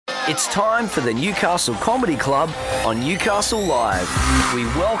It's time for the Newcastle Comedy Club on Newcastle Live. We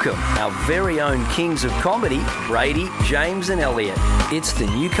welcome our very own kings of comedy, Brady, James and Elliott. It's the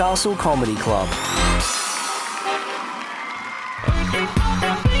Newcastle Comedy Club.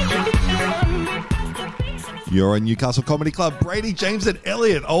 You're on Newcastle Comedy Club. Brady, James and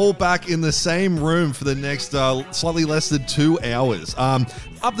Elliott all back in the same room for the next slightly less than 2 hours.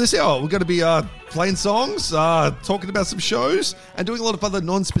 Up this hour, we're going to be playing songs, talking about some shows, and doing a lot of other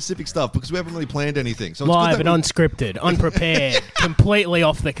non-specific stuff because we haven't really planned anything. So it's live and unscripted, unprepared, completely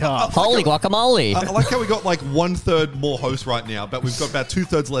off the cuff. Holy guacamole. I like how we got like 1/3 more hosts right now, but we've got about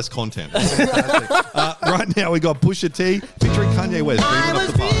 2/3 less content. Right now, we got Pusha T featuring Kanye West, Dreaming Up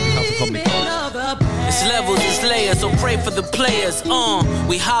the Park, Newcastle Comedy Club. It's levels, it's layers, so pray for the players.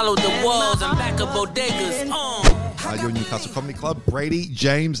 We hollowed the walls and back of bodegas. You're in Newcastle Comedy Club, Brady,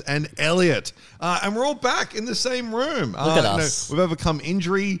 James, and Elliott. And we're all back in the same room. Look at us. We've overcome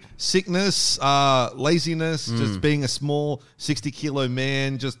injury, sickness, laziness, just being a small 60-kilo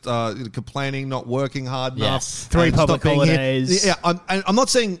man, just complaining, not working hard enough. Yes. 3 public holidays. Yeah, I'm not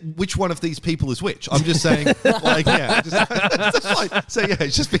saying which one of these people is which. I'm just saying,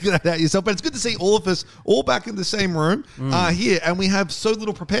 just figure that out yourself. But it's good to see all of us all back in the same room here, and we have so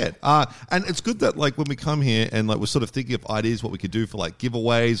little prepared. And it's good that like when we come here and like we're sort of thinking of ideas what we could do for like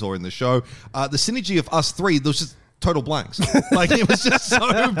giveaways or in the show, the synergy of us three, there was just total blanks. Like it was just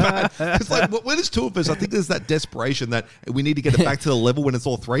so bad. It's like when there's 2 of us, I think there's that desperation that we need to get it back to the level when it's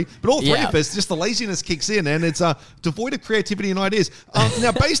all 3. But all 3 of us, just the laziness kicks in and it's devoid of creativity and ideas.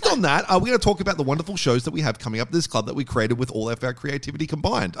 Now, based on that, we're going to talk about the wonderful shows that we have coming up at this club that we created with all of our creativity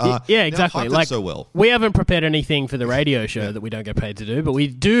combined. Yeah, exactly. Like so well. We haven't prepared anything for the radio show that we don't get paid to do, but we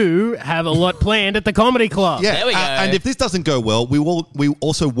do have a lot planned at the comedy club. Yeah, There we go. And if this doesn't go well, we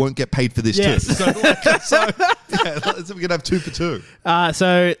also won't get paid for this Yes. too. So we're going to have 2 for 2.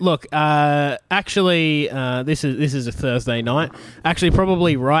 So look, actually, this is a Thursday night. Actually,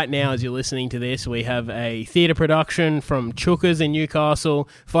 probably right now as you're listening to this, we have a theatre production from Chookas in Newcastle.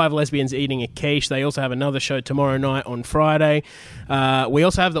 5 lesbians eating a quiche. They also have another show tomorrow night on Friday. We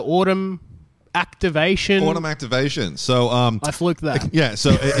also have the Autumn Activation. So I fluked that. Yeah, so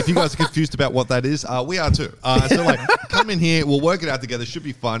if you guys are confused about what that is, we are too. So like, come in here, we'll work it out together. Should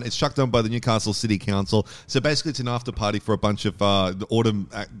be fun. It's chucked on by the Newcastle City Council. So basically, it's an after party for a bunch of the autumn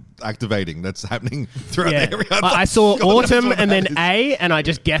activating that's happening throughout the area. I saw autumn and then A, and I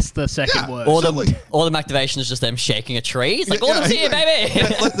just guessed the second word. Autumn activation is just them shaking a tree. It's like, autumn's here, baby.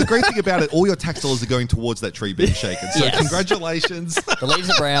 Like, the great thing about it, all your tax dollars are going towards that tree being shaken. So Yes. Congratulations. The leaves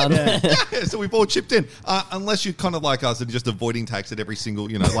are brown. Yeah, so we've all chipped in. Unless you're kind of like us and just avoiding tax at every single,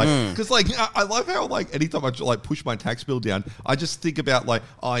 because I love how like anytime I like push my tax bill down, I just think about like,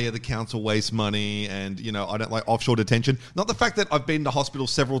 oh yeah, the council wastes money and I don't like offshore detention. Not the fact that I've been to hospital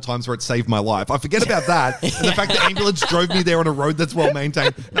several times where it saved my life. I forget about that. And the fact that ambulance drove me there on a road that's well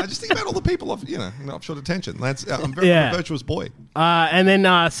maintained. No, I just think about all the people of, in offshore detention. That's I'm a virtuous boy. And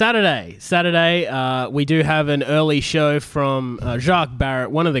then Saturday, we do have an early show from Jacques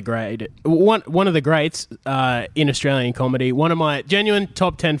Barrett, one of the greats in Australian comedy, one of my genuine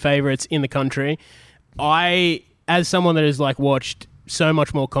top 10 favorites in the country. I, as someone that has like watched so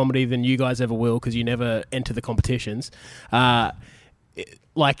much more comedy than you guys ever will because you never enter the competitions,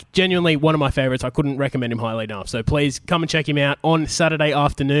 like genuinely one of my favorites. I couldn't recommend him highly enough. So please come and check him out on Saturday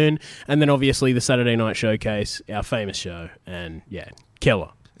afternoon, and then obviously the Saturday night showcase, our famous show, and killer.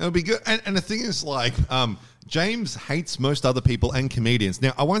 It'll be good. And the thing is, like, James hates most other people and comedians.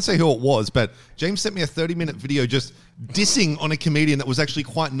 Now, I won't say who it was, but James sent me a 30-minute video just dissing on a comedian that was actually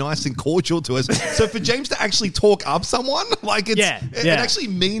quite nice and cordial to us. So for James to actually talk up someone, like it actually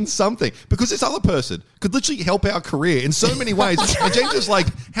means something, because this other person could literally help our career in so many ways. And James was like,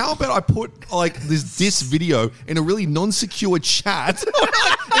 how about I put like this diss video in a really non-secure chat?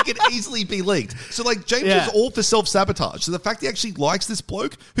 It could easily be leaked. So like James is all for self-sabotage. So the fact he actually likes this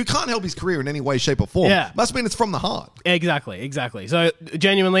bloke who can't help his career in any way, shape or form must mean it's from the heart. Exactly. So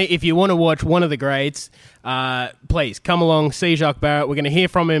genuinely, if you want to watch one of the greats, please come along, see Jacques Barrett. We're going to hear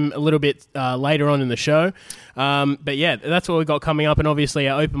from him a little bit later on in the show. But yeah, that's what we've got coming up. And obviously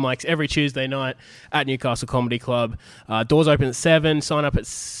our open mics every Tuesday night at Newcastle Comedy Club. Doors open at 7, sign up at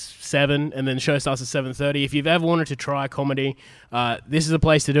 7, and then the show starts at 7:30. If you've ever wanted to try comedy, this is a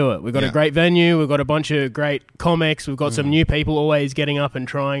place to do it. We've got a great venue. We've got a bunch of great comics. We've got some new people always getting up and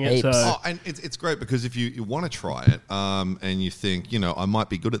trying it. And it's great because if you want to try it and you think, I might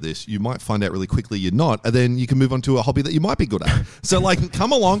be good at this, you might find out really quickly you're not, and then you can move on to a hobby that you might be good at. So like,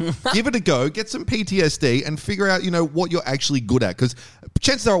 come along, give it a go, get some PTSD, and figure out, what you're actually good at, because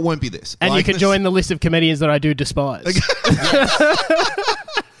chances are it won't be this. And you can join the list of comedians that I do despise.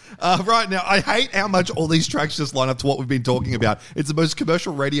 Right now, I hate how much all these tracks just line up to what we've been talking about. It's the most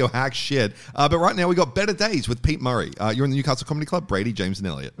commercial radio hack shit. But right now, we got Better Days with Pete Murray. You're in the Newcastle Comedy Club. Brady, James, and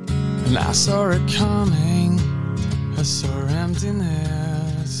Elliott. And I saw it coming. I saw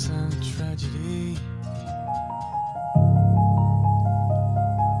emptiness and tragedy.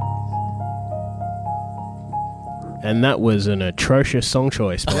 And that was an atrocious song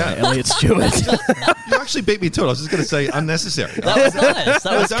choice by Elliott Stewart. You actually beat me to it. I was just going to say unnecessary. That was nice.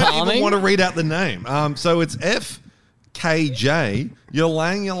 That was I don't calming. even want to read out the name. So it's FKJ. You're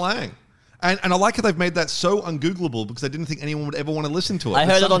lang. And I like how they've made that so ungoogleable because I didn't think anyone would ever want to listen to it. I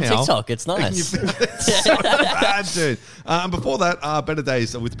But heard it on somehow- TikTok. It's nice. so bad, dude. And before that, Better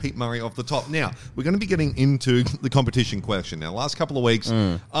Days with Pete Murray off the top. Now, we're going to be getting into the competition question. Now, last couple of weeks,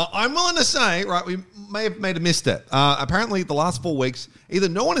 I'm willing to say, right, we may have made a misstep. Apparently, the last 4 weeks, either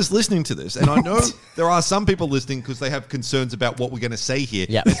no one is listening to this, and I know there are some people listening because they have concerns about what we're going to say here.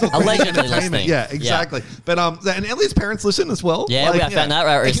 Yeah, allegedly listening. Yeah, exactly. But and Elliott's parents listen as well. Yeah, I found that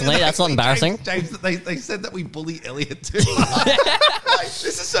out recently. That's not embarrassing. James, they said that we bully Elliott too.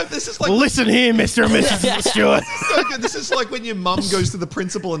 This is like Listen here, Mr. and Mrs. Stewart. so good. This is like when your mum goes to the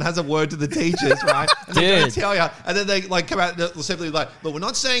principal and has a word to the teachers, right? And they're going to Dude. tell you, and then they like come out and simply like, "But we're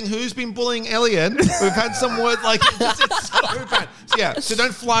not saying who's been bullying Elliott. We've had some word like it's so bad. So, yeah, so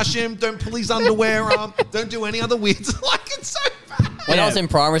don't flush him, don't pull his underwear up, don't do any other weird. Like it's so bad. When I was in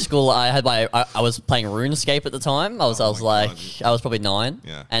primary school, I was playing RuneScape at the time. I was probably 9.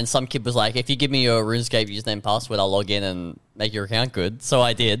 Yeah. And some kid was like, "If you give me your RuneScape username and password, I'll log in and make your account good." So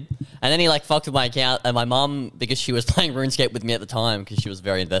I did. And then he like fucked with my account, and my mum, because she was playing RuneScape with me at the time, because she was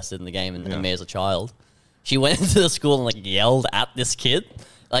very invested in the game and me as a child, she went into the school and like yelled at this kid.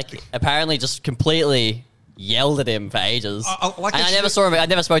 Like apparently just completely yelled at him for ages. like and how I she- never saw him. I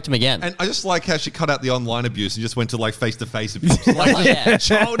never spoke to him again. And I just like how she cut out the online abuse and just went to like face-to-face abuse. Like Yeah.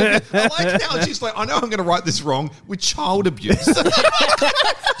 child abuse. I like how she's like, I know I'm going to write this wrong with child abuse.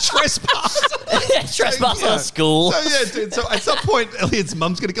 Trespass. Trespass on a school. So yeah, dude. So at some point, Elliott's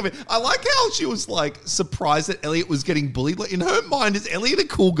mum's going to come in. I like how she was like surprised that Elliott was getting bullied. Like in her mind, is Elliott a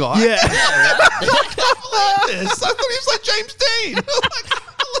cool guy? Yeah. I can't believe this. I thought he was like James Dean.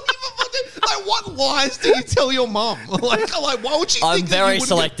 Like, what lies do you tell your mum? Like, why would she? I'm think that you very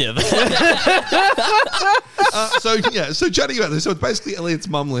wouldn't get- selective. So chatting about this. So it's basically Elliott's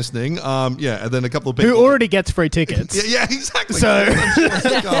mum listening. And then a couple of people Who already gets free tickets. Yeah, exactly. So-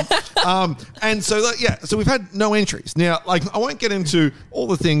 and so so we've had no entries. Now, like I won't get into all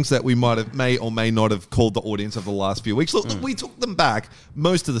the things that we may or may not have called the audience over the last few weeks. Look, we took them back,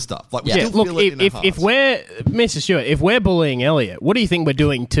 most of the stuff. Like we Yeah. still Look, feel it in our if hearts. we're Mr. Stewart, if we're bullying Elliott, what do you think we're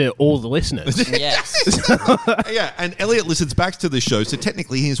doing to all the listeners? Yes. Yeah, and Elliott listens back to the show, so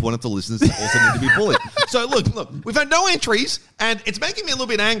technically he's one of the listeners that also need to be bullied. So look, we've had no entries, and it's making me a little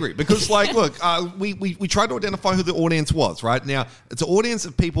bit angry because, like, look, we tried to identify who the audience was, right? Now, it's an audience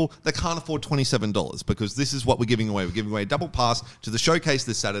of people that can't afford $27 because this is what we're giving away. We're giving away a double pass to the showcase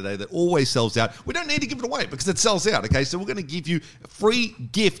this Saturday that always sells out. We don't need to give it away because it sells out, okay? So we're going to give you a free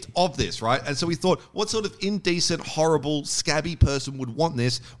gift of this, right? And so we thought, what sort of indecent, horrible, scabby person would want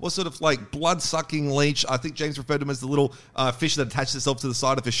this? What sort of, like, blood-sucking leech? I think James referred to him as the little fish that attached itself to the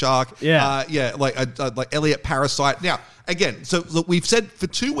side of a shark. Yeah. Like Elliott parasite. Now, again, so look, we've said for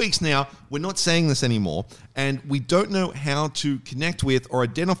 2 weeks now, we're not saying this anymore, and we don't know how to connect with or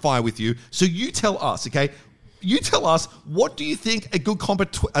identify with you. So you tell us, okay? You tell us, what do you think a good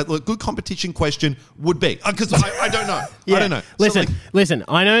competition question would be? Because I don't know. I don't know. Listen, listen,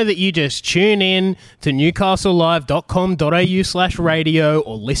 I know that you just tune in to newcastlelive.com.au/radio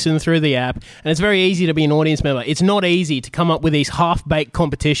or listen through the app, and it's very easy to be an audience member. It's not easy to come up with these half-baked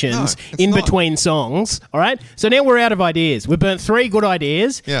competitions in between songs, all right? So now we're out of ideas. We've burnt 3 good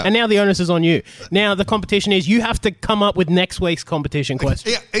ideas, and now the onus is on you. Now the competition is you have to come up with next week's competition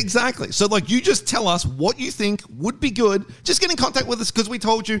question. Yeah, exactly. So, like, you just tell us what you think would be good. Just get in contact with us because we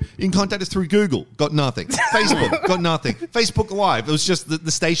told you can contact us through Google. Got nothing. Facebook. Got nothing. Facebook Live. It was just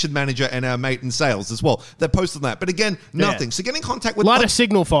the station manager and our mate in sales as well that posted that. But again, nothing. Yeah. So get in contact with Light a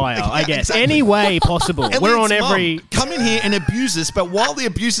signal fire, I guess. exactly. Any way possible. Elliott's We're on mum, every... come in here and abuse us, but while the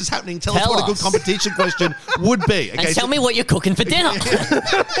abuse is happening, tell us what a good us. competition question would be. Okay, And tell me what you're cooking for dinner.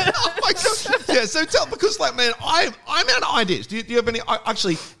 Oh my God. Yeah, so tell, because like, man, I'm out of ideas. Do you have any?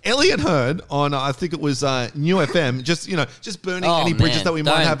 Actually, Elliott heard on I think it was New FM, just burning Oh, any bridges man, that we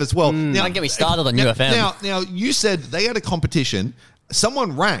might don't- have as well. Now, don't get me started on New FM. Now you said they had a competition.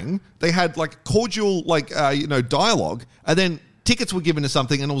 Someone rang. They had like cordial dialogue, and then tickets were given to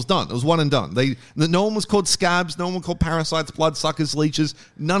something, and it was done. It was one and done. No one was called scabs. No one was called parasites, bloodsuckers, leeches.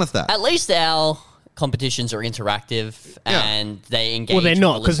 None of that. At least our competitions are interactive and they engage. Well, they're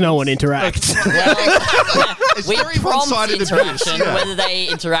not because no one interacts. It's We very prompt one-sided abuse. interaction. Yeah. Whether they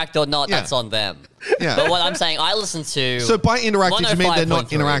interact or not, Yeah. that's on them. Yeah. But what I'm saying, I listen to. So by interactive, you mean they're not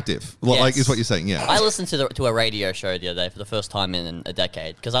 105.3. interactive? Like, is what you're saying? Yeah. I listened to a radio show the other day for the first time in a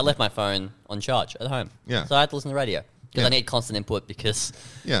decade because I left my phone on charge at home. Yeah. So I had to listen to radio because Yeah. I need constant input because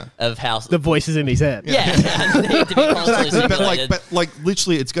Yeah. of how. The voices in his head. yeah. I need to be constantly Exactly, but stimulated.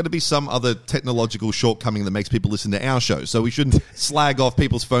 literally, it's got to be some other technological shortcoming that makes people listen to our show. So we shouldn't slag off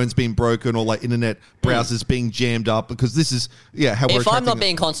people's phones being broken or like internet browsers being jammed up because this is how we're. If I'm not attracting-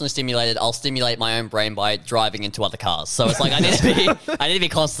 being constantly stimulated, I'll stimulate my own brain by driving into other cars. So it's like I need to be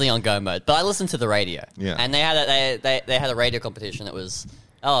constantly on go mode. But I listen to the radio, Yeah. and they had a radio competition that was.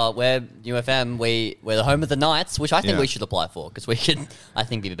 Oh, we're UFM. We're the home of the Knights, which I think Yeah. we should apply for because we could, I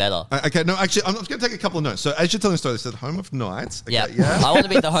think, be better. Okay, no, actually, I'm going to take a couple of notes. So as you're telling the story, they said home of Knights. Okay, Yeah. I want to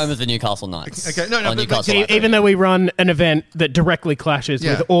be the home of the Newcastle Knights. Okay, no, Or but- Newcastle See, Knights. even though we run an event that directly clashes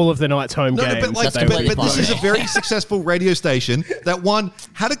Yeah. with all of the Knights' home No, games, but, like, that they completely but this fine. is a very successful radio station that one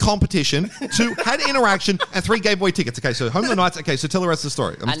had a competition, two had interaction, and three gave away tickets. Okay, so home of the Knights. Okay, so tell the rest of the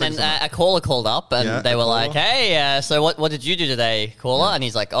story. I'm And then taking some a caller called up, and Yeah, they a were caller. like, "Hey, so what did you do today, caller?" And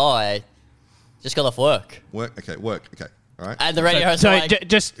he's like, "Oh, I just got off work." work. Okay, work. Okay, all right. And the radio host So was like,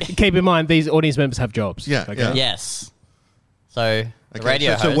 just keep in mind, these audience members have jobs. Yeah, yeah. "Yes." So the Okay,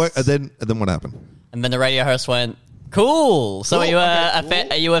 radio so host, work, and then what happened? and then the radio host went, "Cool. So Cool, are you okay,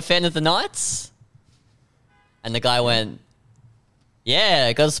 cool. are you a fan of the Knights?" And the guy went,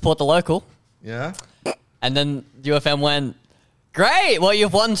 "Yeah, got to support the local." Yeah. And then UFM went, "Great, well,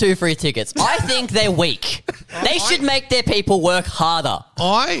 you've won 2 free tickets." I think they're weak. They should make their people work harder.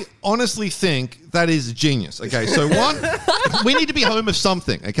 I honestly think that is genius. Okay, so one, we need to be home of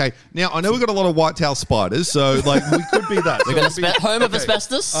something. Okay, now I know we've got a lot of white-tailed spiders, so like we could be that. We're going to home of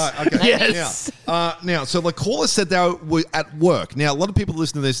asbestos. All right, okay. Yes. Now, so the caller said they were at work. Now, a lot of people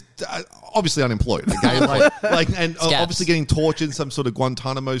listening to this, obviously unemployed. Okay, and Scabs. obviously getting tortured in some sort of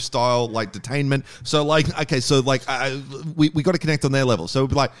Guantanamo style like detainment. So we got to connect on their level. So we'd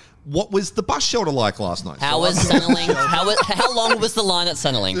be like, what was the bus shelter like last night? How So was Centrelink? How long was the line at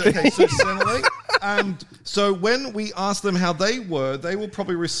Centrelink? Okay, so Centrelink. And so when we ask them how they will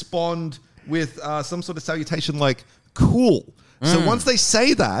probably respond with some sort of salutation like "cool." So once they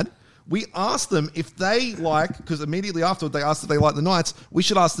say that, we ask them if they like, because immediately afterward they asked if they like the Knights. We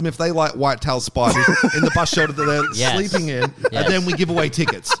should ask them if they like white-tailed spiders in the bus shelter that they're Yes. sleeping in, Yes. and then we give away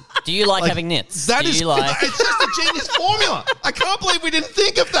tickets. Do you like Like, having nits? That Do is, you like? it's just a genius formula. I can't believe we didn't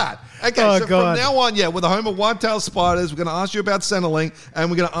think of that. Okay, Oh, so God. from now on, we're the home of white-tailed spiders. We're going to ask you about Centrelink,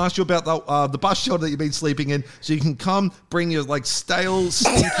 and we're going to ask you about the bus shelter that you've been sleeping in, so you can come bring your like stale,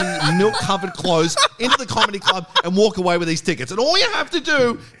 stinky, milk-covered clothes into the comedy club and walk away with these tickets. And all you have to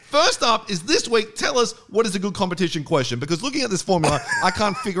do. First up is this week, tell us what is a good competition question. Because looking at this formula, I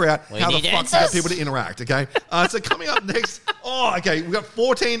can't figure out We how the need fuck to get answers. people to interact, okay? So coming up next, we've got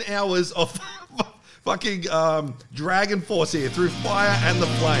 14 hours of fucking Dragon Force here through fire and the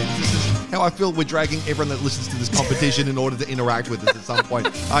flames. This is how I feel we're dragging everyone that listens to this competition in order to interact with us at some point.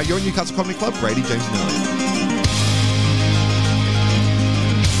 You're in Newcastle Comedy Club, Brady, James and Elliott.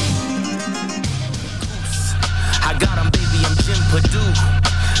 I got him, baby, I'm Jim Purdue.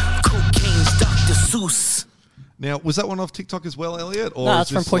 Cocaine's Dr. Seuss. Now, was that one off TikTok as well, Elliot? Or No, is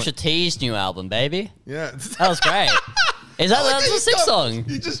that's from this Pusha T's new album, baby. Yeah. That was great. Is that Like, that's you a sick go- song?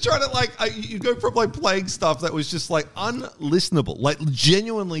 You just try to you go from like playing stuff that was just like unlistenable, like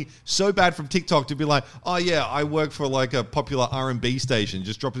genuinely so bad from TikTok to be like, oh yeah, I work for like a popular R&B station,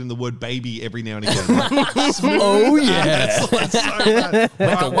 just dropping in the word baby every now and again. Like, smooth. Oh, yeah. It's so bad.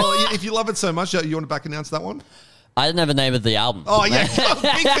 Right, well, if you love it so much, you want to back announce that one? I didn't have a name of the album. Oh yeah,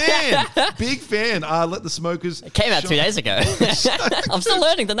 big fan. Let the smokers. It came out 2 days ago. I'm still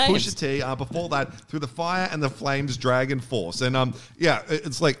learning the names. Pusha T. Before that, Through the Fire and the Flames, Dragon Force, and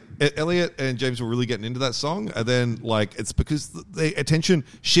it's like Elliot and James were really getting into that song, and then like it's because the attention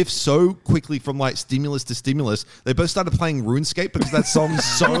shifts so quickly from like stimulus to stimulus. They both started playing RuneScape because that song's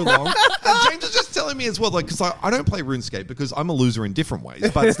so long. And James is just telling me as well, like because I don't play RuneScape because I'm a loser in different ways,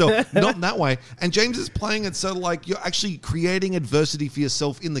 but still not in that way. And James is playing it so like you're actually creating adversity for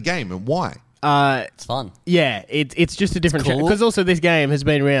yourself in the game, and why? It's fun. Yeah, it's just a different It's cool. because also this game has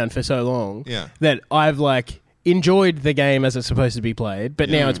been around for so long Yeah. that I've like enjoyed the game as it's supposed to be played, but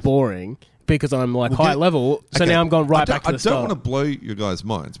now it's boring because I'm like high level. So Okay, now I'm going right back to the I start. don't want to blow your guys'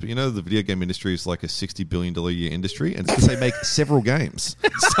 minds, but you know the video game industry is like a $60 billion a year industry, and it's because they make several games.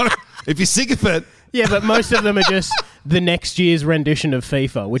 So if you're sick of it, Yeah, but most of them are just the next year's rendition of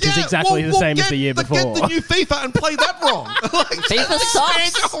FIFA, which is exactly the same as the year before. Get the new FIFA and play that wrong. FIFA sucks.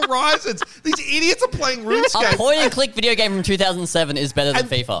 Expand your horizons. These idiots are playing RuneScape. A point-and-click video game from 2007 is better than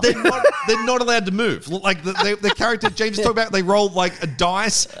FIFA. They're not allowed to move. Like the character James is talking about, they roll like a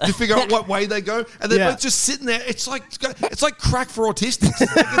dice to figure out what way they go, and they're both just sitting there. It's like crack for autistics.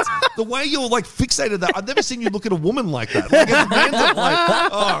 It's the way you're like fixated. That I've never seen you look at a woman like that. Like it's mental.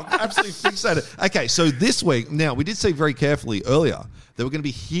 Like absolutely fixated. Okay, so this week, now we did say very carefully earlier that we're going to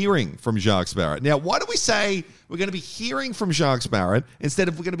be hearing from Jacques Barrett. Now, why do we say we're going to be hearing from Jacques Barrett instead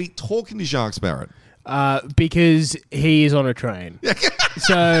of we're going to be talking to Jacques Barrett? Because he is on a train.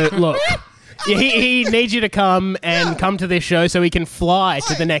 So, look, he needs you to come to this show so he can fly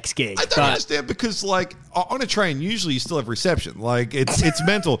to the next gig. I don't understand because, like, on a train, usually you still have reception. Like, it's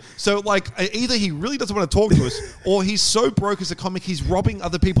mental. So, like, either he really doesn't want to talk to us or he's so broke as a comic, he's robbing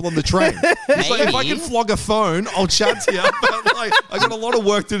other people on the train. It's like, if I can flog a phone, I'll chat to you. But, like, I got a lot of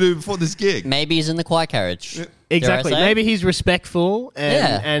work to do before this gig. Maybe he's in the quiet carriage. Exactly. Maybe he's respectful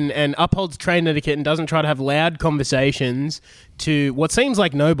and upholds train etiquette and doesn't try to have loud conversations to what seems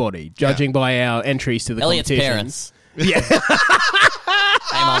like nobody, judging by our entries to the Elliott's competition. parents. Yeah.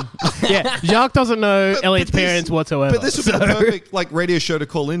 Hey, Mum. Yeah. Jacques doesn't know Elliott's parents whatsoever. But this would be the perfect like radio show to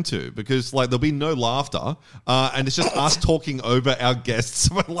call into because like there'll be no laughter and it's just us talking over our guests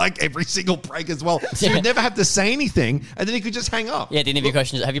for like every single break as well. So you never have to say anything and then you could just hang up. Yeah, the interview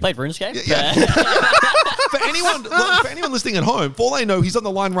question is, have you played RuneScape? Yeah. For anyone listening at home, for all I know, he's on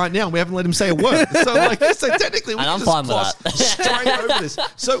the line right now and we haven't let him say a word. So technically we can just cross straight over this.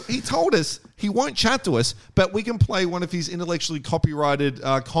 So he told us he won't chat to us, but we can play one of his intellectually copyrighted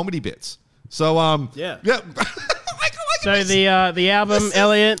comedy bits. So yeah. So the album,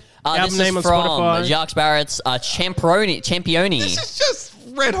 Elliott, album name on Spotify. Jacques Barrett's Championi. This is just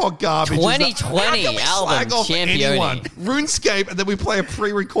red hot garbage. 2020 album Championi. RuneScape, and then we play a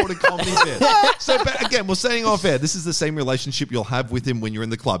pre-recorded comedy bit. So, but again, we're saying off air, this is the same relationship you'll have with him when you're in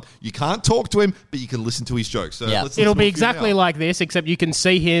the club. You can't talk to him, but you can listen to his jokes. So it'll be exactly like this, except you can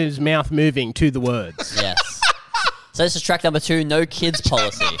see his mouth moving to the words. Yes. So this is track number 2, No Kids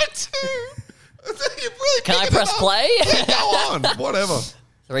Policy. Number 2. Really can I press play? Yeah, go on. Whatever.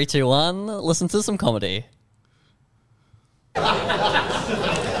 3, 2, 1. Listen to some comedy.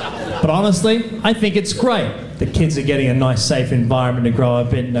 But honestly, I think it's great. The kids are getting a nice, safe environment to grow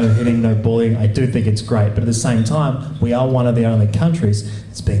up in. No hitting, no bullying. I do think it's great. But at the same time, we are one of the only countries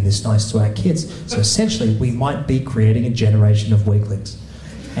that's being this nice to our kids. So essentially, we might be creating a generation of weaklings.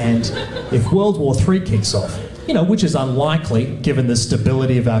 And if World War III kicks off, which is unlikely given the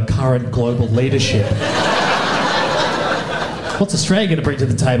stability of our current global leadership, what's Australia going to bring to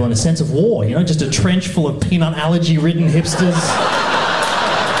the table in a sense of war? Just a trench full of peanut allergy-ridden hipsters.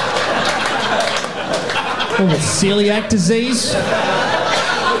 All with celiac disease.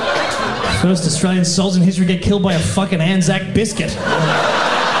 First Australian souls in history get killed by a fucking Anzac biscuit.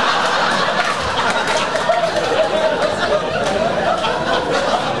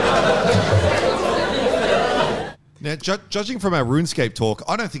 Now, judging from our RuneScape talk,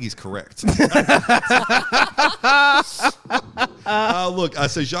 I don't think he's correct. Look,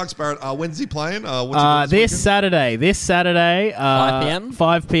 so Jacques Barrett, when's he playing? This Saturday. 5 p.m.?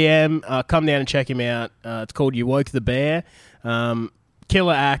 5 p.m. Come down and check him out. It's called You Woke the Bear.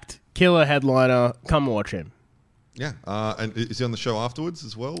 Killer act, killer headliner. Come watch him. Yeah, and is he on the show afterwards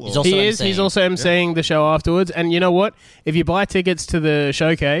as well? He's also emceeing. He's also emceeing the show afterwards. And you know what? If you buy tickets to the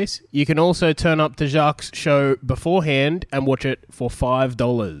showcase, you can also turn up to Jacques' show beforehand and watch it for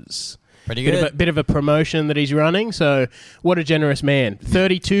 $5. Pretty good. Bit of a promotion that he's running. So what a generous man.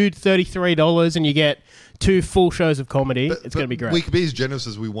 $32, $33, and you get 2 full shows of comedy. It's going to be great. We can be as generous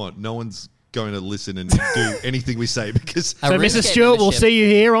as we want. No one's going to listen and do anything we say because... So, Mr. Stewart, we'll see you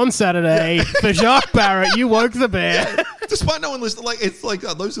here on Saturday for Jacques Barrett. You woke the bear. Yeah. Despite no one listening, it's like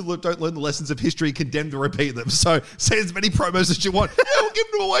those who don't learn the lessons of history condemned to repeat them. So say as many promos as you want. Yeah, we'll give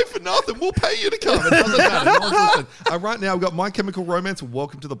them away for nothing. We'll pay you to come. It doesn't matter. No one's listening. Right now, we've got My Chemical Romance and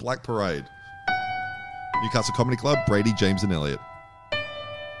Welcome to the Black Parade. Newcastle Comedy Club, Brady, James and Elliott.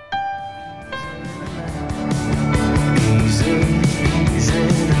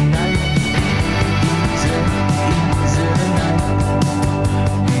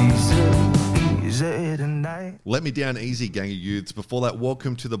 Let Me Down Easy, gang of youths. Before that,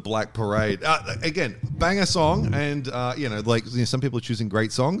 Welcome to the Black Parade. Again, banger song, and some people are choosing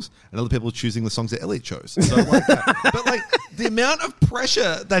great songs, and other people are choosing the songs that Elliott chose. So like that. But like the amount of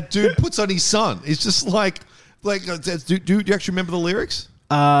pressure that dude puts on his son is just like, do you actually remember the lyrics?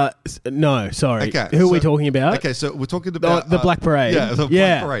 No, sorry. Okay, Who are so- we talking about? Okay, so we're talking about the Black Parade. Yeah, the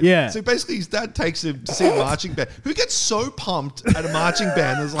Yeah, Black Parade. yeah. So basically, his dad takes him to see a marching band. Who gets so pumped at a marching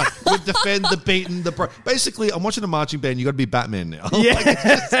band? There's like, we defend the beaten, basically, I'm watching a marching band. You got to be Batman now. Yeah. Like,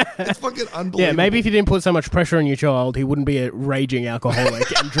 it's fucking unbelievable. Yeah, maybe if you didn't put so much pressure on your child, he wouldn't be a raging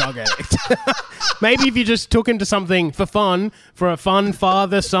alcoholic and drug addict. Maybe if you just took him to something for fun, for a fun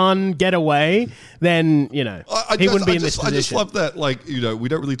father-son getaway, then, he wouldn't be in this position. I just love that, like, we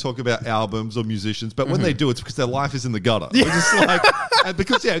don't really talk about albums or musicians, but when they do, it's because their life is in the gutter. We're just like,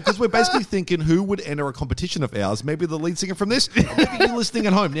 because we're basically thinking who would enter a competition of ours. Maybe the lead singer from this, or maybe you listening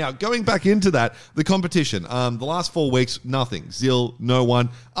at home. Now, going back into that, the competition, the last 4 weeks, nothing. Zil, no one.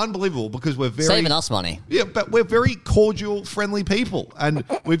 Unbelievable, because we're very... Saving us money. Yeah, but we're very cordial, friendly people. And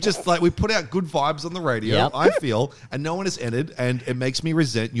we've just, we put out good vibes on the radio, Yep. I feel, and no one has entered, and it makes me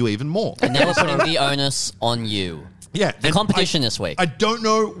resent you even more. And now we're putting the onus on you. Yeah. The competition this week. I don't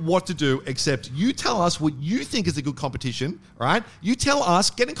know what to do except you tell us what you think is a good competition, right? You tell us,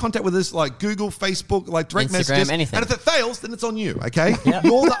 get in contact with us, like Google, Facebook, like direct Instagram, messages. anything. And if it fails, then it's on you, okay? You're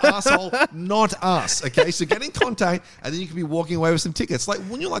the asshole, not us, okay? So get in contact and then you can be walking away with some tickets. Like,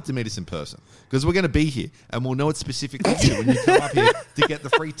 wouldn't you like to meet us in person? Because we're going to be here and we'll know it's specifically you when you come up here to get the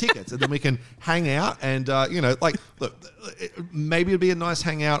free tickets. And then we can hang out and, look, maybe it'll be a nice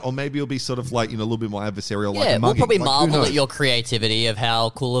hangout or maybe it'll be sort of like, a little bit more adversarial, like a We'll mugging. probably Like, who marvel knows? at your creativity of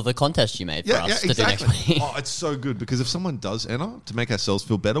how cool of a contest you made for us to do next week. Oh, it's so good because if someone does enter, to make ourselves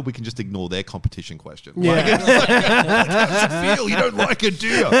feel better, we can just ignore their competition question. Yeah. Like, it's like, how does it feel? You don't like it, do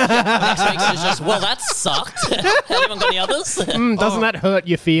you? Next week's is just, well, that sucked. Anyone got any others? Doesn't that hurt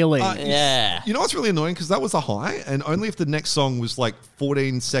your feeling? Yeah. You know what's really annoying? Because that was a high, and only if the next song was like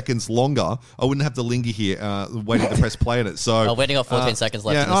 14 seconds longer, I wouldn't have to linger here waiting to press play on it. So We've only got 14 seconds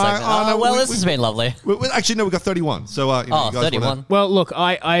left yeah, in the segment. no, This has been lovely. Actually, no, we've got 31. So, you guys 31. wanna- Well, look,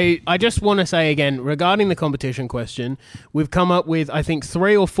 I just want to say again, regarding the competition question, we've come up with, I think,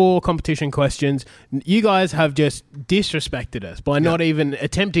 3 or 4 competition questions. You guys have just disrespected us by not even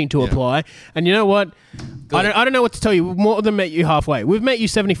attempting to apply. And you know what? I don't know what to tell you. We've more than met you halfway. We've met you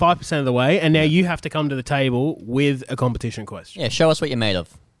 75% of the way, and now you have to come to the table with a competition question. Yeah, show us what you're made of.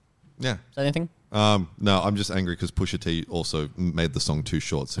 Is Yeah. that anything? No, I'm just angry because Pusha T also made the song too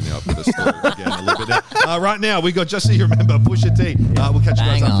short, so now I've got to stall again a little bit. Right now, we got, just so you remember, Pusha T. We'll catch you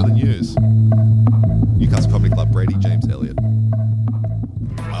guys Bang after on. the news. Newcastle Comedy Club, Brady, James, Elliott.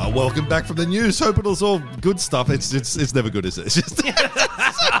 Welcome back from the news. Hope it was all good stuff. It's never good, is it? It's just so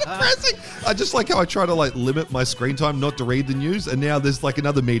depressing. I just like how I try to limit my screen time not to read the news, and now there's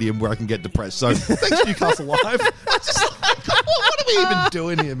another medium where I can get depressed. So thanks, Newcastle Live. Just what are we even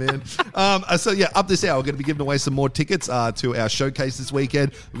doing here, man? Up this hour, we're going to be giving away some more tickets to our showcase this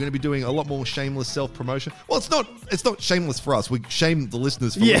weekend. We're going to be doing a lot more shameless self-promotion. Well, it's not shameless for us. We shame the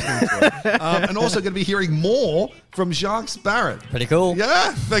listeners for listening to it. And also going to be hearing more from Jacques Barrett. Pretty cool.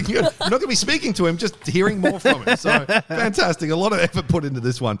 Yeah, thank you. You're not going to be speaking to him, just hearing more from him. So fantastic. A lot of effort put into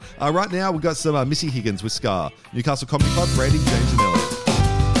this one. Right now, we've got some Missy Higgins with Scar. Newcastle Comedy Club, Brady, James and Elliott.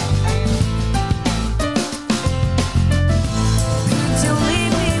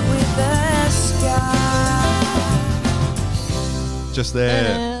 Just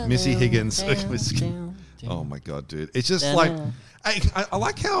there, Missy Higgins. Oh my God, dude. It's just like, I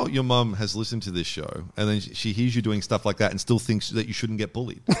like how your mum has listened to this show and then she hears you doing stuff like that and still thinks that you shouldn't get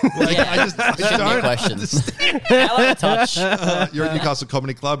bullied. I Shouldn't be don't questions. understand. How out of touch? You're at Newcastle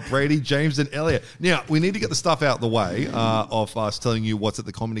Comedy Club, Brady, James and Elliott. Now, we need to get the stuff out the way of us telling you what's at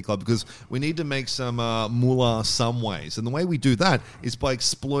the Comedy Club because we need to make some moolah some ways. And the way we do that is by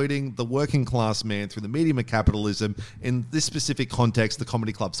exploiting the working class man through the medium of capitalism in this specific context, the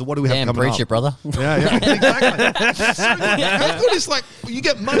Comedy Club. So what do we have Damn, coming preach up? it, brother. Yeah, exactly. So good. How good is you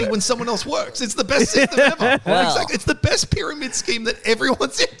get money when someone else works? It's the best system ever. Wow. Exactly. It's the best pyramid scheme that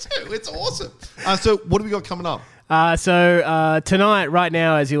everyone's into. It's awesome. So what do we got coming up? Tonight, right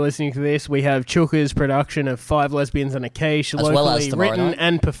now, as you're listening to this, we have Chuka's production of 5 Lesbians and a Quiche, As well as locally tomorrow written night.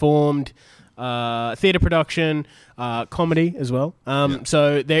 and performed, theatre production, comedy as well.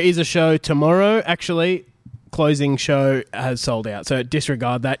 So there is a show tomorrow, actually. Closing show has sold out, so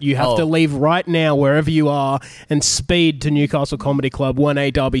disregard that. You have to leave right now wherever you are and speed to Newcastle Comedy Club,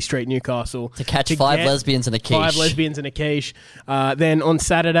 1A Derby Street, Newcastle, To catch 5 get lesbians and a quiche. 5 lesbians and a quiche. Then on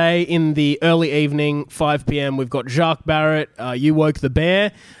Saturday in the early evening, 5 p.m, we've got Jacques Barrett, You Woke the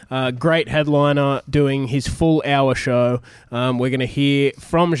Bear. Great headliner doing his full hour show. We're going to hear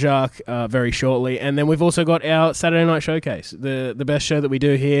from Jacques very shortly. And then we've also got our Saturday night showcase, the best show that we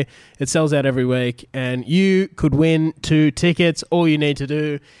do here. It sells out every week. And you you could win 2 tickets. All you need to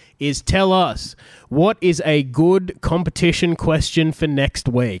do is tell us what is a good competition question for next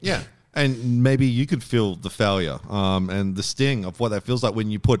week. Yeah. And maybe you could feel the failure and the sting of what that feels like when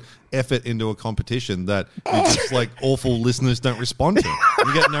you put effort into a competition that you just like awful listeners don't respond to.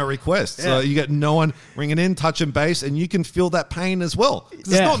 You get no requests. You get no one ringing in, touching base, and you can feel that pain as well. It's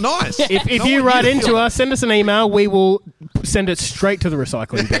not nice. If you write into us, send us an email. We will send it straight to the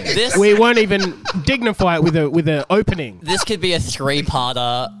recycling bin. We won't even dignify it with a opening. This could be a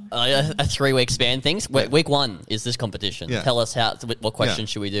 3-parter, a 3-week span things. Week 1 is this competition. Yeah. Tell us what question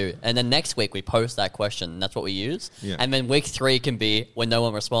should we do, and then next week we post that question. And that's what we use. Yeah. And then week 3 can be when no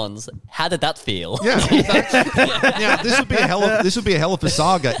one responds. How did that feel? Yeah. Now this would be a hell of a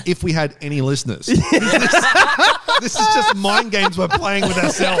saga if we had any listeners. This is just mind games we're playing with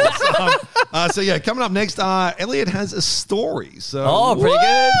ourselves. Coming up next, Elliott has a story. So pretty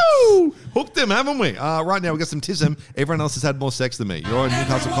good. Hooked him, haven't we? Right now we got some tism. Everyone else has had more sex than me. You're on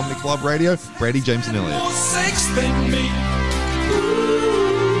Newcastle Comedy Club Radio. Brady, James, and Elliott. More sex than me.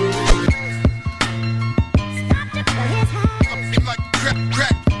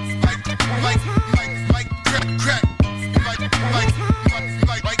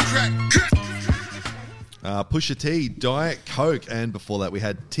 Pusha T, Diet Coke, and before that we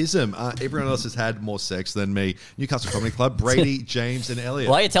had Tism. Everyone else has had more sex than me. Newcastle Comedy Club, Brady, James, and Elliott.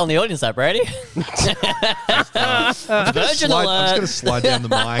 Why are you telling the audience that, Brady? Virgin alert. I'm just going to slide down the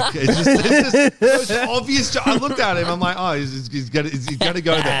mic. It's just obvious. I looked at him. I'm like, oh, he's going to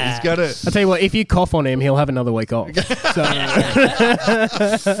go there. He's going to. I'll tell you what, if you cough on him, he'll have another week off. So.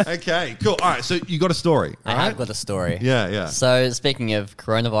 Okay, cool. All right, so you got a story. I have got a story. Yeah. So speaking of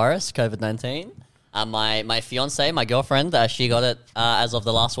coronavirus, COVID-19, my fiance, my girlfriend, she got it as of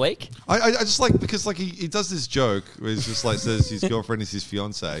the last week. I just like, because like he does this joke where he's just like says his girlfriend is his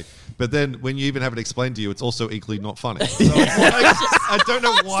fiance, but then when you even have it explained to you, it's also equally not funny. So it's like, I don't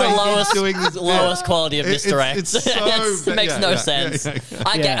know why he's doing this. Lowest quality of misdirect. It's so, it makes no sense.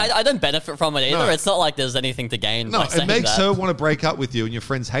 I don't benefit from it either. No. It's not like there's anything to gain. No, by it saying makes that. her want to break up with you, and your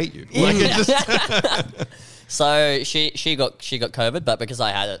friends hate you. Like it just. So she got COVID, but because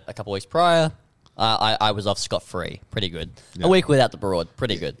I had it a couple weeks prior, I was off scot-free. Pretty good. Yeah. A week without the broad.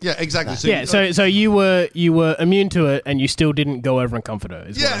 Pretty good. Yeah, exactly. So you were immune to it, and you still didn't go over and comfort her.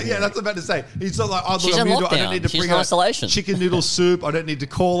 Yeah, that's what I'm about to say. He's not like, She's in I lockdown. don't need to She's bring in her isolation. chicken noodle soup. I don't need to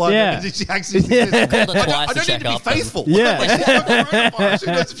call her. Yeah. She actually Called her I twice don't to need to be check up. faithful. Yeah. Like, she's got coronavirus. She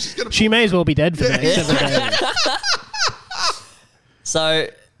knows if she's gonna She may as well be dead for the next 7 days. So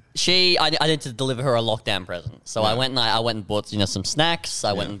I need to deliver her a lockdown present. So I went and bought some snacks.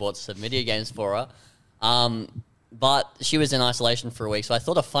 I went and bought some video games for her. But she was in isolation for a week, so I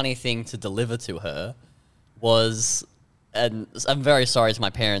thought a funny thing to deliver to her was, and I'm very sorry to my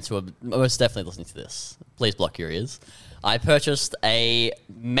parents who are most definitely listening to this. Please block your ears. I purchased a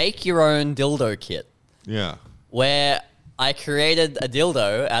make-your-own dildo kit. Yeah. Where I created a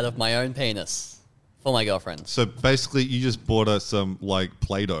dildo out of my own penis for my girlfriend. So basically, you just bought her some like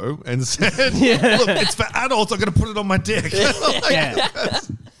Play-Doh and said, "Look, it's for adults. I'm going to put it on my dick."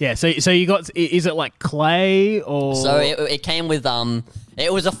 Yeah. So you got? Is it like clay or? So it came with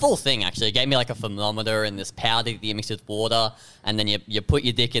It was a full thing, actually. It gave me like a thermometer and this powder that you mix with water, and then you put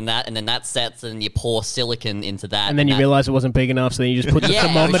your dick in that, and then that sets, and you pour silicone into that. And then you realise it wasn't big enough, so then you just put the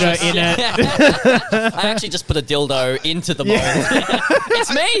thermometer in it. I actually just put a dildo into the mold.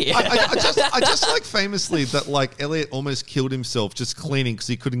 It's me. I just like famously that like Elliott almost killed himself just cleaning because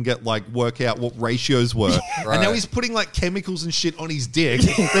he couldn't work out what ratios were. Right. And now he's putting like chemicals and shit on his dick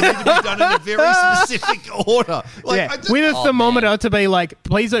that need to be done in a very specific order. Like, with a thermometer to be like,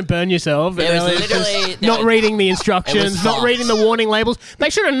 please don't burn yourself. It was literally not reading the instructions, not reading the warning labels. They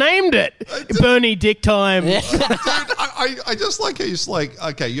should have named it Bernie Dick Time. Dude, I just like how you're just like,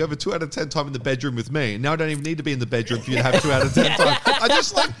 okay, you have a 2 out of 10 time in the bedroom with me. Now I don't even need to be in the bedroom for you to have 2 out of 10 time. I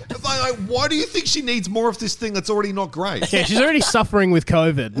just like, why do you think she needs more of this thing that's already not great? Yeah, she's already suffering with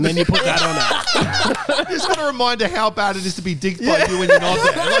COVID, and then you put that on her. You just got a reminder how bad it is to be dicked by you when you're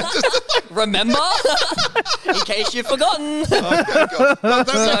not there. Like, remember? In case you've forgotten. Okay, cool.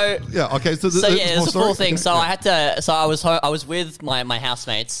 So it's a full thing. So I had to. So I was with my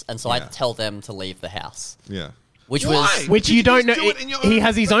housemates, and so I had to tell them to leave the house. Yeah. Which you don't know. He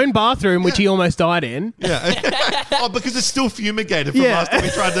has his own bathroom, which he almost died in. Yeah. Oh, because it's still fumigated from last time we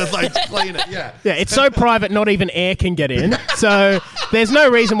tried to clean it. Yeah. Yeah, it's so private, not even air can get in. So there's no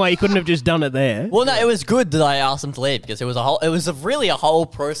reason why you couldn't have just done it there. Well, no, it was good that I asked them to leave because it was really a whole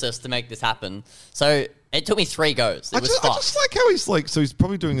process to make this happen. So It took me 3 goes. It was I fucked. just like how he's like, so he's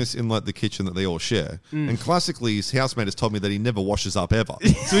probably doing this in like the kitchen that they all share. And classically, his housemate has told me that he never washes up ever.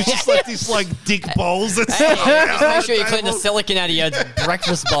 So it's just like this like dick bowls. That's Just make sure you clean the silicon out of your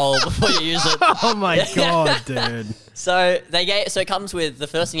breakfast bowl before you use it. Oh my god, dude. So it comes with, the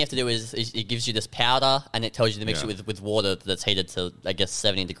first thing you have to do is it gives you this powder, and it tells you to mix it with water that's heated to, I guess,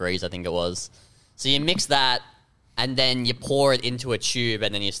 70 degrees, I think it was. So you mix that, and then you pour it into a tube,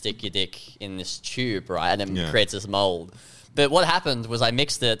 and then you stick your dick in this tube, right? And it creates this mold. But what happened was I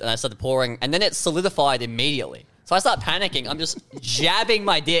mixed it, and I started pouring, and then it solidified immediately. So I start panicking. I'm just jabbing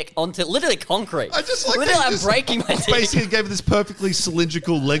my dick onto literally concrete. I just like literally, I'm breaking my dick. Basically gave it this perfectly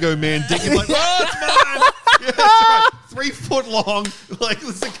cylindrical Lego man dick. You're like, oh, it's mine. Yeah, that's right. 3 foot long, like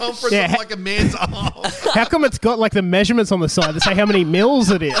the circumference of like a man's arm. How come it's got like the measurements on the side to say how many mils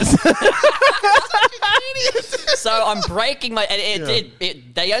it is? So I'm breaking my.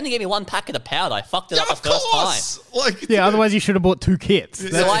 They only gave me 1 packet of powder. I fucked it up the first time. Like, Yeah, otherwise you should have bought 2 kits. So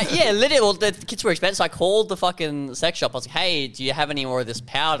literally, well, the kits were expensive. So I called the fucking sex shop. I was like, "Hey, do you have any more of this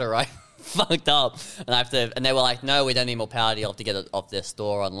powder?" I fucked up, and they were like, "No, we don't need more powder. You'll have to get it off their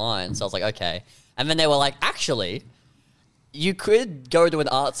store online." So I was like, "Okay." And then they were like, "Actually, you could go to an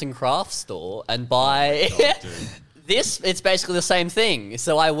arts and crafts store and buy this. It's basically the same thing."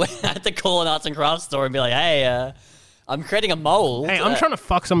 So I had to call an arts and crafts store and be like, "Hey, I'm creating a mold. Hey, I'm trying to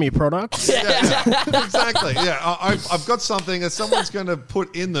fuck some of your products. Exactly. Yeah, I've got something that someone's going to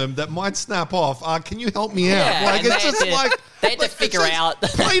put in them that might snap off. Can you help me out? Yeah, like and it's just like they had to figure out.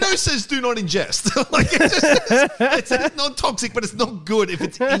 Plato says, "Do not ingest." Like it's not toxic, but it's not good if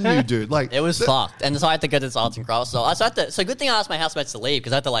it's in you, dude. Like It was fucked. And so I had to go to this arts and crafts store. So good thing I asked my housemates to leave,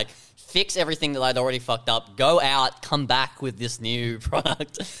 because I had to like fix everything that I'd already fucked up, go out, come back with this new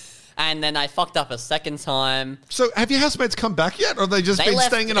product. And then I fucked up a second time. So have your housemates come back yet, or have they just been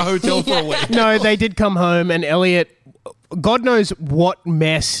left. staying in a hotel for a week? No, they did come home, and Elliott, God knows what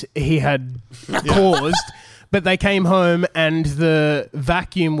mess he had caused, but they came home and the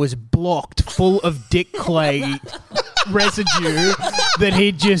vacuum was blocked full of dick clay residue that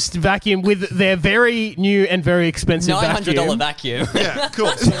he'd just vacuumed with their very new and very expensive $900 vacuum. Yeah,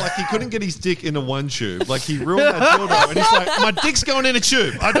 cool. So like he couldn't get his dick into one tube. Like he ruined that dildo, and he's like, "My dick's going in a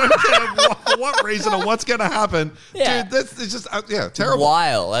tube. I don't care for what reason or what's going to happen." Yeah. Dude, it's just terrible.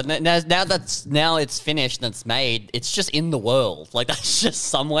 Wild. And now it's finished and it's made. It's just in the world. Like that's just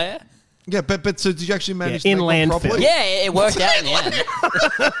somewhere. Yeah, but so did you actually manage to in make one landfill. properly? Yeah, it worked out in the end.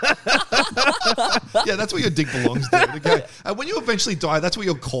 Yeah, that's where your dick belongs, dude. Okay. When you eventually die, that's where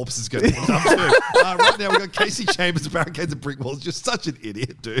your corpse is going to end up too. Right now, we've got Casey Chambers, Barricades and Brick Walls. You're such an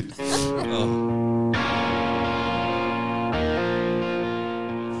idiot, dude.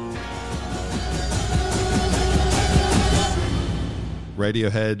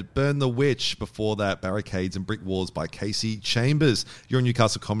 Radiohead, Burn the Witch. Before that, Barricades and Brick Walls by Casey Chambers. You're on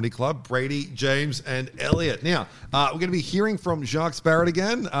Newcastle Comedy Club. Brady, James, and Elliott. Now, we're going to be hearing from Jacques Barrett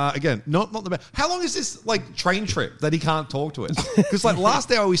again. Again, not the best. How long is this like train trip that he can't talk to us? Because like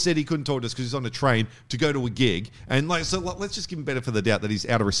last hour we said he couldn't talk to us because he's on a train to go to a gig, and like so let's just give him benefit of the doubt that he's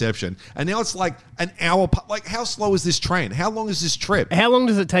out of reception. And now it's like an hour. Like how slow is this train? How long is this trip? How long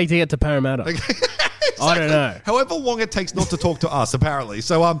does it take to get to Parramatta? Exactly. I don't know. However long it takes not to talk to us, apparently.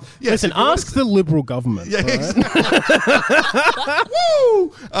 So, yeah. Listen, ask the Liberal government. Yeah, right? exactly.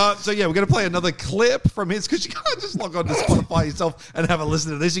 Woo! So, yeah, we're going to play another clip from his, because you can't just log on to Spotify yourself and have a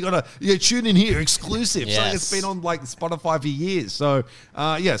listen to this. You got to tune in here, exclusive. Yes. Something that's been on like Spotify for years. So,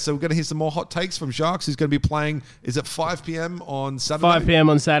 yeah, so we're going to hear some more hot takes from Jacques, who's going to be playing, is it 5 p.m. on Saturday? 5 p.m.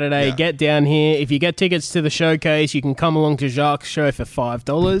 on Saturday. Yeah. Get down here. If you get tickets to the showcase, you can come along to Jacques' show for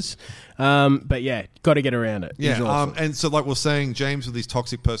 $5. But yeah, got to get around it. Yeah, He's awesome. and so like we're saying, James with his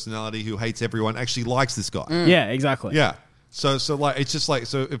toxic personality who hates everyone actually likes this guy. Yeah, exactly. Yeah. So like it's just like,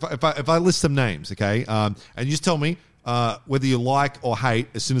 so if I list some names, okay, and you just tell me whether you like or hate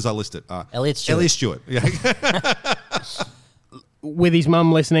as soon as I list it. Elliott Stewart. Elliott Stewart. Yeah. With his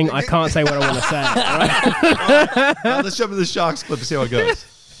mum listening, I can't say what I want to say. Right? Let's jump into the Sharks clip and see how it goes.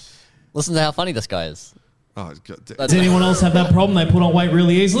 Listen to how funny this guy is. Oh, God. Does anyone else have that problem? They put on weight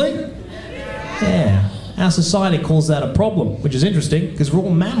really easily? Yeah. Our society calls that a problem, which is interesting because we're all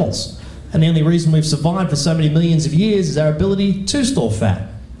mammals. And the only reason we've survived for so many millions of years is our ability to store fat.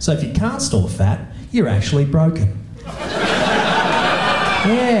 So if you can't store fat, you're actually broken.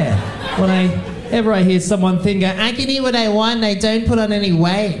 Yeah. Whenever I hear someone think, I can eat what I want, they don't put on any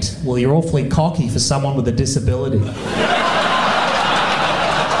weight. Well, you're awfully cocky for someone with a disability.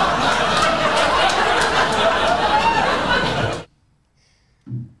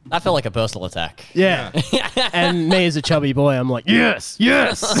 That felt like a personal attack. Yeah. And me as a chubby boy, I'm like, yes,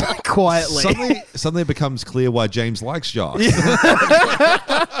 quietly. Suddenly it becomes clear why James likes sharks.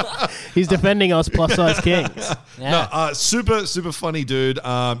 He's defending us plus size kings. Yeah. No, super funny dude.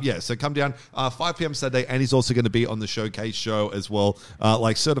 So come down 5 p.m. Saturday, and he's also going to be on the showcase show as well,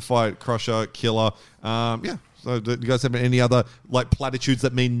 like certified crusher, killer. So do you guys have any other like platitudes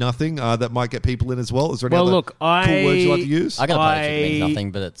that mean nothing that might get people in as well? Is there any other cool words you like to use? I got a platitude that means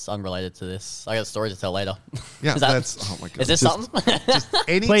nothing, but it's unrelated to this. I got a story to tell later. Yeah, that's oh my god. Is this something?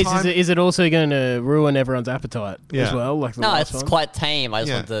 Please, is it also going to ruin everyone's appetite as well? Like the no, last it's one? quite tame. I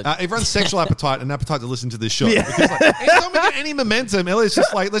just want to. Everyone's sexual appetite and appetite to listen to this show. Because like, anytime we get any momentum, Elliott's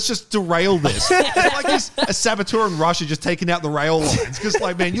just like, let's just derail this. It's like he's a saboteur in Russia just taking out the rail lines. Because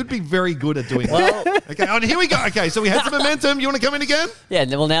like, man, you'd be very good at doing that. Okay, and here we go. Okay, so we had some momentum. You want to come in again? Yeah,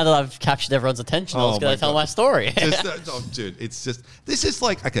 well, now that I've captured everyone's attention, I was going to tell my story. Dude, it's just, this is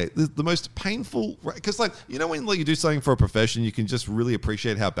like, okay, the most painful, because like, you know, when like you do something for a profession, you can just really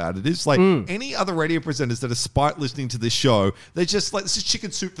appreciate how bad it is. Like any other radio presenters that, despite listening to this show, they're just like, this is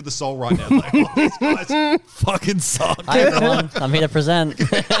chicken soup for the soul right now. Like, oh, these guys fucking suck. Hi, everyone. I'm here to present.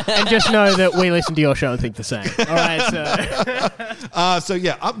 And just know that we listen to your show and think the same. All right, so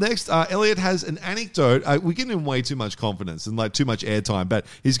yeah, up next, Elliott has an anecdote. We're giving him way too much confidence and like too much airtime, but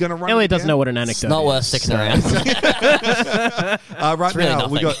he's going to run. Elliott doesn't know what an anecdote It's not worth sticking around. Right really now,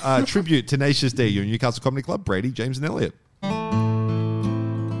 nothing. we got tribute Tenacious D, your Newcastle Comedy Club, Brady, James, and Elliott.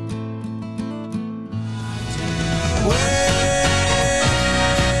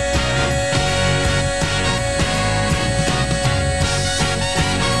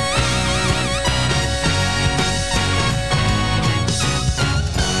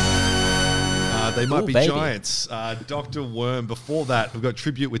 They might be baby. giants. Dr. Worm. Before that, we've got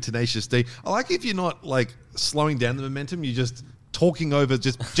tribute with Tenacious D. I like if you're not like slowing down the momentum, you're just talking over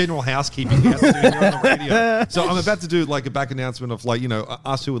just general housekeeping you have to do here on the radio. So I'm about to do like a back announcement of like, you know,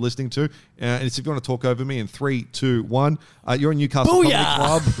 us who are listening to. And it's if you want to talk over me in 3, 2, 1. You're in Newcastle Booyah!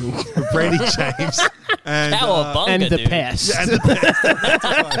 Comedy Club with Brady, James, and and the dude. pest. yeah, and the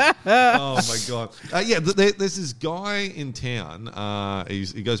best. Oh my god! There's this guy in town.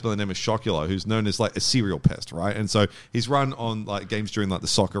 He goes by the name of Shockula, who's known as like a serial pest, right? And so he's run on like games during like the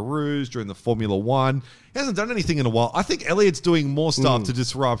Socceroos, during the Formula One. He hasn't done anything in a while. I think Elliott's doing more stuff to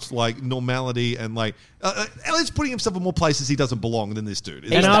disrupt like normality and like Elliott's putting himself in more places he doesn't belong than this dude.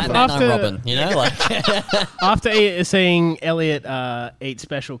 He's And Batman, after- I'm Robin, you know? Like, After seeing Elliott eat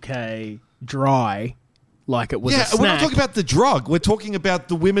Special K dry, like it was a Yeah, snack. we're not talking about the drug. We're talking about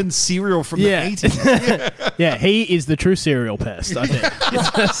the women's cereal from the 80s. Yeah, he is the true serial pest, I think.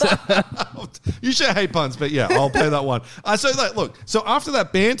 You sure hate puns, but yeah, I'll play that one. So after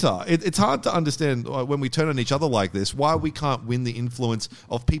that banter, it's hard to understand when we turn on each other like this why we can't win the influence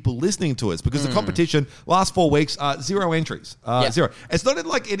of people listening to us, because the competition last 4 weeks, 0 entries, 0. It's not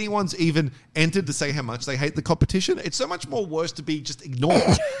like anyone's even entered to say how much they hate the competition. It's so much more worse to be just ignored.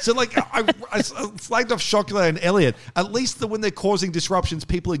 So like I flagged off Shockula and Elliott. At least when they're causing disruptions,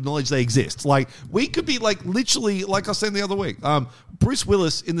 people acknowledge they exist. Like we could be like literally, like I was saying the other week, Bruce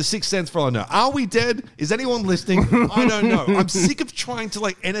Willis in The Sixth Sense for all I know. Are we dead? Is anyone listening? I don't know. I'm sick of trying to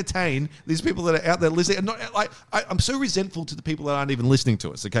like entertain these people that are out there listening. And not, like, I'm so resentful to the people that aren't even listening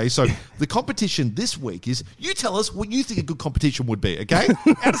to us. Okay, so the competition this week is you tell us what you think a good competition would be. Okay,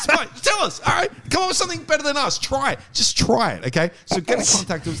 out of spite, tell us. All right, come up with something better than us. Try it. Just try it. Okay. So get in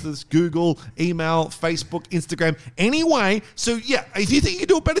contact with us. Google, email, Facebook, Instagram. Anyway, so yeah, if you think you can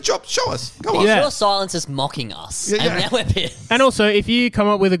do a better job, show us. Come on. Yeah. your silence is mocking us. Yeah, yeah. And now we're pissed. And also, if you come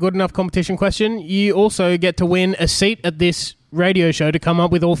up with a good enough competition question, you also get to win a seat at this radio show to come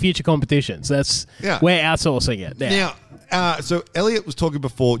up with all future competitions. We're outsourcing it. Yeah. Now, so Elliott was talking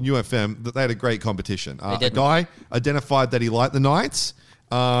before New FM that they had a great competition. A did. guy identified that he liked the Knights.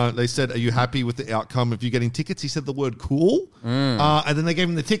 They said, "Are you happy with the outcome of you getting tickets?" He said the word "cool," and then they gave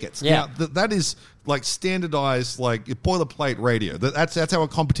him the tickets. Yeah. Now, that is like standardized, like boilerplate radio. That's how a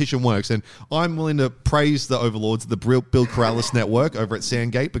competition works. And I'm willing to praise the overlords of the Bill Corrales network over at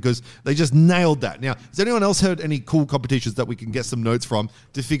Sandgate because they just nailed that. Now, has anyone else heard any cool competitions that we can get some notes from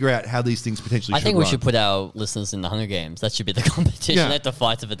to figure out how these things potentially I think we run? should put our listeners in the Hunger Games. That should be the competition. Yeah. They have to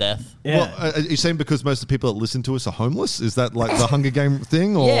fight to the death. Yeah. Well, are you saying because most of the people that listen to us are homeless? Is that like the Hunger Game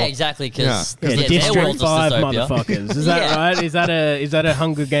thing? Or? Yeah, exactly. Because Yeah, their District world was 5 dystopia. motherfuckers. Is that Yeah. right? Is that a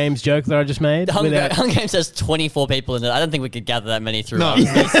Hunger Games joke that I just made? Hunger Games has 24 people in it. I don't think we could gather that many through. No.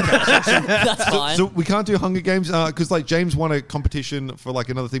 That's fine. So we can't do Hunger Games because like James won a competition for like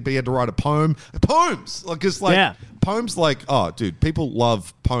another thing, but he had to write a poem. Poems, because like Yeah. poems, like, oh, dude, people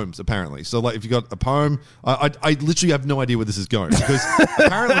love poems, apparently. So, like, if you got a poem, I literally have no idea where this is going. Because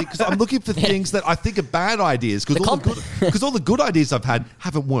apparently, because I'm looking for things that I think are bad ideas. Because all the good ideas I've had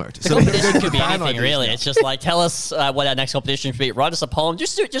haven't worked. The So competition could be bad anything, ideas really. now. It's just like, tell us what our next competition should be. Write us a poem.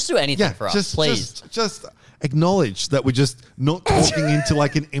 Just do anything for us, please. Just acknowledge that we're just not talking into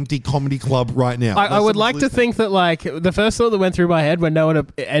like an empty comedy club right now. I would like to think that, like, the first thought that went through my head when no one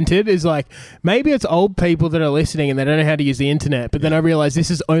entered is like, maybe it's old people that are listening and they don't know how to use the internet. But then I realized this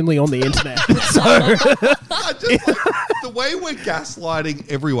is only on the internet. The way we're gaslighting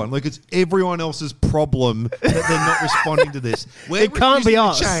everyone, like it's everyone else's problem that they're not responding to this. It can't be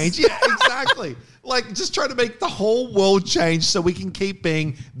us. Change. Yeah, exactly. Like, just trying to make the whole world change so we can keep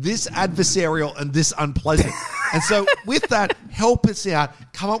being this adversarial and this unpleasant. And so with that, help us out.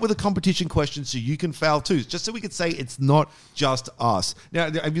 Come up with a competition question so you can fail too, just so we could say it's not just us.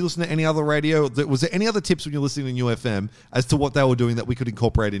 Now, have you listened to any other radio? Was there any other tips when you're listening to UFM as to what they were doing that we could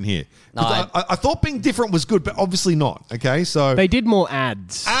incorporate in here? No, I thought being different was good, but obviously not. Okay, so... They did more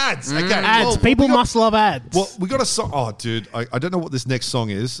ads. Ads, okay. Ads. Well, People must love ads. Well, we got a song. Oh, dude, I don't know what this next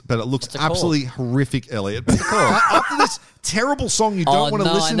song is, but it looks What's it called? absolutely horrific, Elliot. But after this terrible song you don't want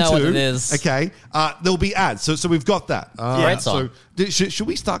to listen I know to, what it is. okay, there'll be ads. So we've got that. Great song. So should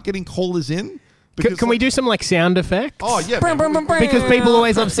we start getting callers in? Can we do some like sound effects? Oh yeah, man. Because people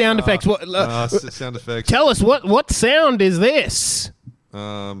always love sound effects. Sound effects. Tell us what sound is this?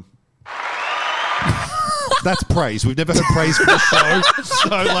 That's praise. We've never heard praise from the show, so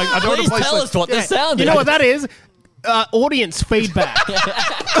like I don't want Please to play. tell us what the sound is. You know what that is? Audience feedback.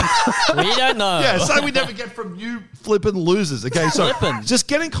 We don't know. Yeah, so we never get from you flippin' losers. Okay, so Flippin'. just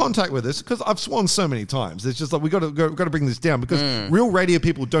get in contact with us because I've sworn so many times. It's just like we got to bring this down because real radio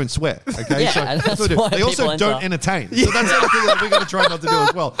people don't swear. Okay, Yeah, that's why they also people don't enter. entertain. So that's the other thing that we're going to try not to do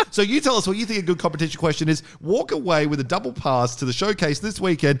as well. So you tell us what you think a good competition question is. Walk away with a double pass to the showcase this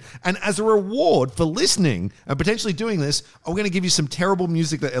weekend, and as a reward for listening and potentially doing this, we're going to give you some terrible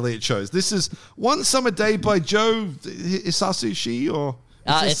music that Elliot chose. This is One Summer Day by Joe Hisasushi or.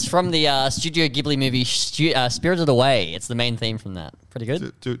 It's from the Studio Ghibli movie Spirited Away. It's the main theme from that. Pretty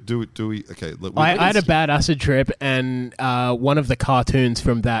good. Do we? Okay. Look, I had a bad acid trip, and one of the cartoons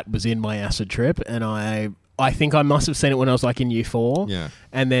from that was in my acid trip, and I think I must have seen it when I was like in year 4. Yeah.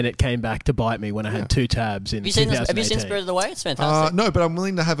 And then it came back to bite me when I had 2 tabs in Have you seen 2018. Spirited Away? It's fantastic. No, but I'm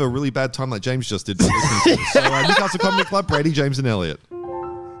willing to have a really bad time like James just did. by listening to this. So Newcastle Comedy Club, Brady, James, and Elliot.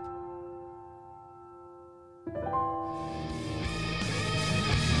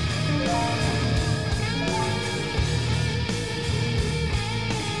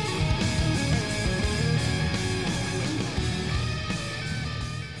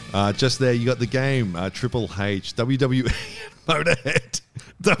 Just there, you got the game, Triple H, WWE, Motorhead.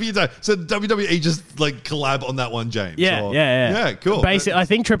 So WWE just like collab on that one, James. Yeah. Yeah, cool. Basically, I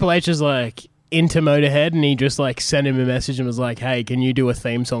think Triple H is like into Motorhead, and he just like sent him a message and was like, "Hey, can you do a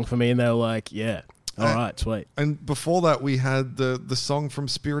theme song for me?" And they were like, "Yeah, all right, sweet." And before that, we had the song from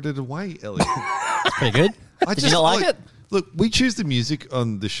Spirited Away, Elliot. Pretty good. Did you not like it? Look, we choose the music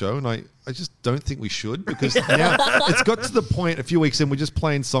on the show, and I just don't think we should because now it's got to the point a few weeks in we're just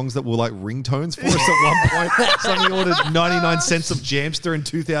playing songs that were like ringtones for us at one point. Somebody ordered 99 cents of Jamster in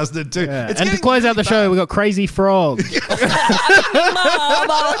 2002. Yeah. It's And to getting close out the really show, bad. we got Crazy Frog.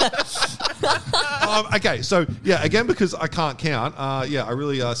 Okay, so yeah, again, because I can't count, I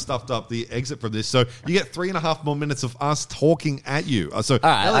really stuffed up the exit from this. So you get 3.5 more minutes of us talking at you. So All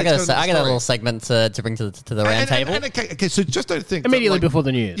right, I Elliot's got a story. little segment to bring to the round table. Okay, so just don't think Immediately that, like, before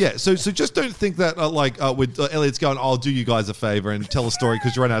the news. Yeah, so just don't think that with Elliot's going, I'll do you guys a favor and tell a story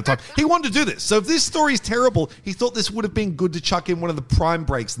because you're running out of time. He wanted to do this. So if this story is terrible, he thought this would have been good to chuck in one of the prime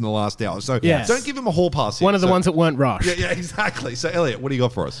breaks in the last hour. So Yes. don't give him a hall pass here. One of the ones that weren't rushed. Yeah, exactly. So Elliot, what do you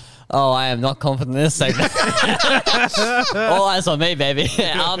got for us? Oh, I am not confident in this segment. All eyes on me, baby.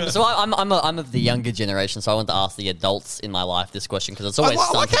 So I'm of the younger generation, so I want to ask the adults in my life this question because it's always I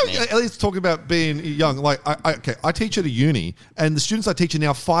like stunted how me. Elliot's talking about being young. Like, I teach at a uni, and the students I teach are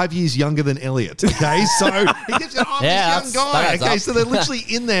now 5 years younger than Elliot. Okay, so he keeps going, I'm Yeah, this that young guy. adds Okay, up. so they're literally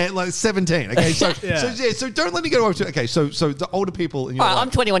in there like 17. Okay, so so don't let me go over to. Okay, so the older people in your All right, life.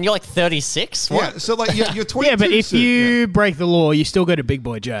 I'm 21. You're like 36. What? Yeah, so like you're 22. Yeah, but if soon. you break the law, you still go to big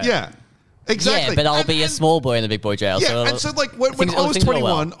boy jail. Yeah. Exactly. Yeah, but I'll be a small boy in the big boy jail. Yeah, and so like when I was things go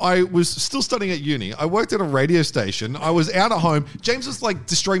 21, well. I was still studying at uni. I worked at a radio station. I was out at home. James was like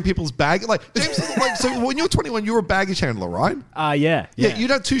destroying people's bag. Like James was like, so when you were 21, you were a baggage handler, right? Yeah. Yeah,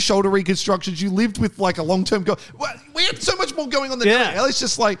 you'd had 2 shoulder reconstructions. You lived with like a long-term goal. Well, we had so much more going on than Yeah. Elliott's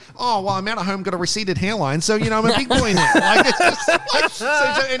just like, oh, well, I'm out at home, got a receded hairline, so, I'm a big boy now. Like, it's just like,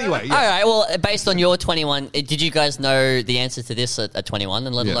 so anyway. Yeah. All right. Well, based on your 21, did you guys know the answer to this at 21,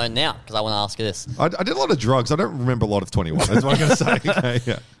 and let alone now? Because I want to ask you this. I did a lot of drugs. I don't remember a lot of 21. That's what I'm going to say. Okay,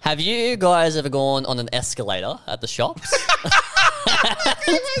 yeah. Have you guys ever gone on an escalator at the shops?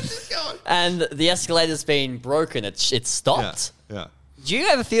 Where's this going? And the escalator's been broken. It's stopped. Yeah. Do you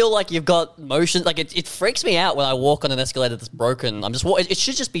ever feel like you've got motion? Like it freaks me out when I walk on an escalator that's broken. I'm just it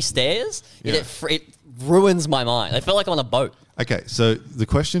should just be stairs. Yeah. It ruins my mind. I feel like I'm on a boat. Okay, so the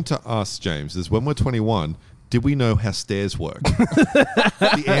question to us, James, is when we're 21, did we know how stairs work?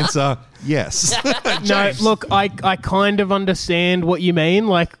 The answer, yes. No, look, I kind of understand what you mean,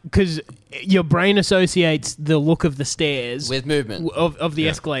 like, because your brain associates the look of the stairs With movement. of the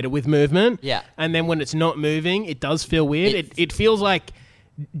escalator with movement. Yeah. And then when it's not moving, it does feel weird. It feels like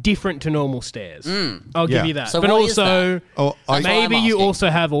different to normal stairs. I'll Yeah. give you that. So but what is also, that? Oh, That's why maybe I'm you asking. also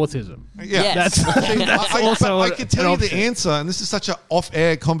have autism. Yeah. Yes. That's also I can tell an you the option. answer, and this is such an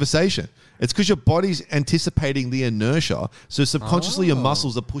off-air conversation. It's because your body's anticipating the inertia, so subconsciously your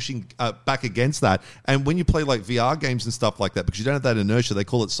muscles are pushing back against that. And when you play like VR games and stuff like that, because you don't have that inertia, they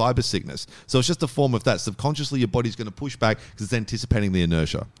call it cyber sickness. So it's just a form of that. Subconsciously, your body's going to push back because it's anticipating the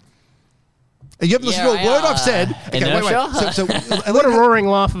inertia. And you haven't listened to a word I've said. Inertia? So What a roaring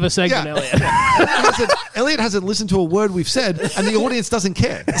laugh of a segment, Yeah. Elliot. Elliot hasn't listened to a word we've said, and the audience doesn't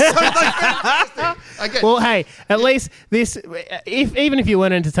care. So, okay. Well, hey, at least this, even if you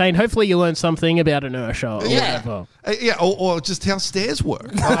weren't entertained, hopefully you learned something about inertia. Or Yeah. whatever. Yeah, or just how stairs work.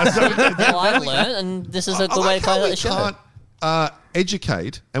 Well, I've learned, and this is the I way like to play how the we show. can't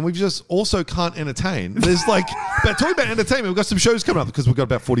educate, and we just also can't entertain. There's like, but talking about entertainment, we've got some shows coming up because we've got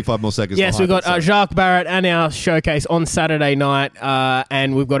about 45 more seconds. Yes, we've got Jacques Barrett and our showcase on Saturday night,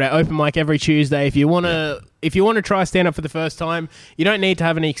 and we've got our open mic every Tuesday. If you want to try stand up for the first time, you don't need to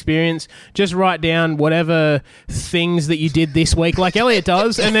have any experience. Just write down whatever things that you did this week, like Elliot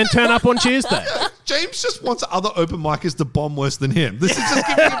does, and then turn up on Tuesday. James just wants other open micers to bomb worse than him. This is just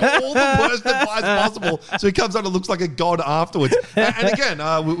giving him all the worst advice possible, so he comes out and looks like a god afterwards. And again,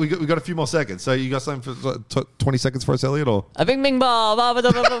 we got a few more seconds. So you got something for 20 seconds for us, Elliot? Or A bing bing ba ba ba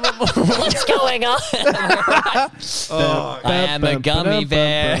ba ba ba. What's going on? I am a gummy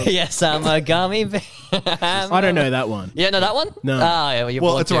bear. Yes, I'm a gummy bear. I don't know that one. You don't know that one? No. Oh, yeah, well, you're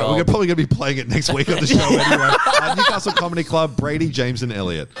well, born it's all right. too We're old. probably going to be playing it next week on the show anyway. Newcastle Comedy Club, Brady, James, and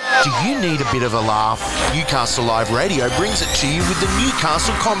Elliot. Do you need a bit of a laugh? Newcastle Live Radio brings it to you with the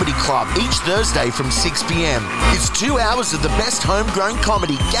Newcastle Comedy Club each Thursday from 6 p.m. It's 2 hours of the best homegrown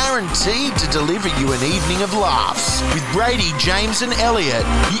comedy guaranteed to deliver you an evening of laughs. With Brady, James and Elliot,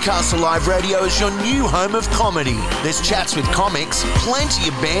 Newcastle Live Radio is your new home of comedy. There's chats with comics, plenty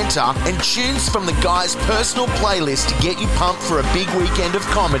of banter and tunes from the guys' personal playlist to get you pumped for a big weekend of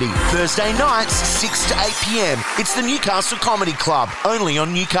comedy. Thursday nights, 6 to 8 p.m. It's the Newcastle Comedy Club, only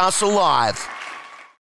on Newcastle Live.